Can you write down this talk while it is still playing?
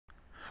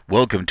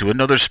Welcome to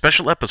another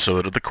special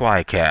episode of the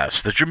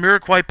QUAICast, the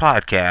Jamiroquai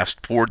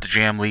podcast for the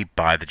Jamly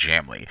by the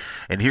Jamly.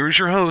 And here is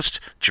your host,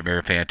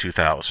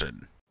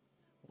 Jamirofan2000.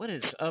 What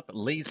is up,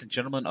 ladies and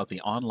gentlemen of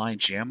the online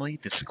Jamly?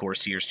 This, of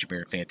course, here's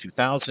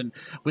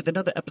Jamirofan2000 with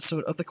another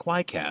episode of the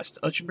QUAICast,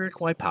 a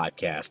Jamiroquai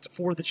podcast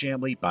for the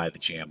Jamly by the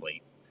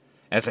Jamly.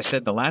 As I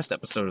said in the last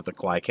episode of the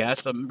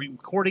QUAICast, I'm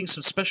recording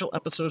some special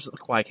episodes of the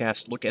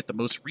QUAICast to look at the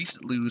most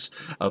recent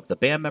news of the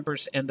band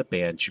members and the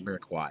band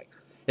Jamiroquai.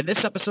 In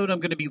this episode, I'm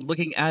going to be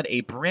looking at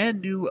a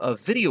brand new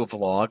video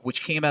vlog,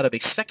 which came out of a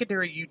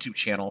secondary YouTube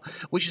channel,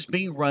 which is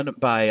being run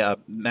by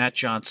Matt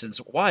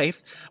Johnson's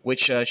wife,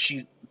 which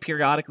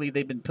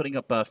they've been putting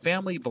up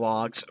family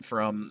vlogs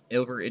from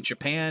over in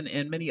Japan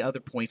and many other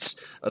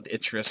points of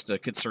interest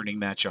concerning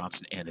Matt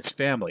Johnson and his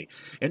family.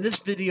 In this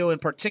video in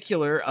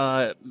particular,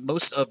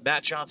 most of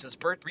Matt Johnson's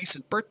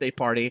recent birthday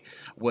party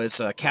was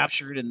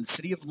captured in the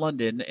city of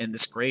London in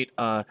this great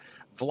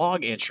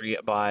vlog entry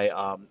by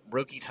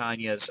Roki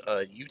Tanya's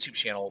YouTube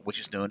channel, which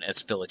is known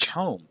as Village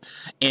Home.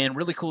 And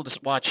really cool to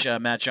watch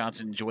Matt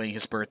Johnson enjoying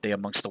his birthday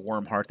amongst the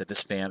warm hearth of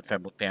his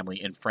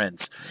family and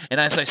friends. And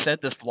as I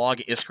said, this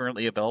vlog is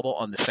currently available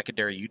on the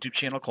secondary YouTube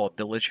channel called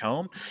Village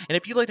Home. And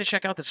if you'd like to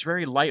check out this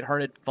very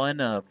lighthearted, fun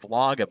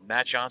vlog of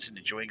Matt Johnson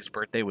enjoying his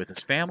birthday with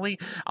his family,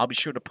 I'll be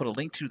sure to put a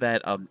link to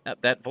that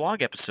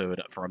vlog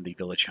episode from the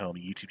Village Home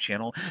YouTube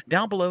channel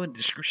down below in the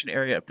description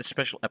area of this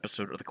special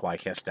episode of the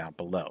QUAICast down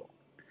below.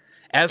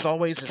 As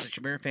always, this is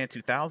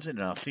Jamirofan2000,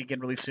 and I'll see you again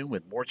really soon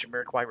with more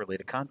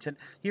Jamiroquai-related content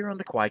here on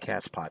the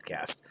QUAICast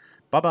Podcast.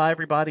 Bye-bye,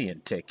 everybody,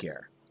 and take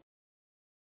care.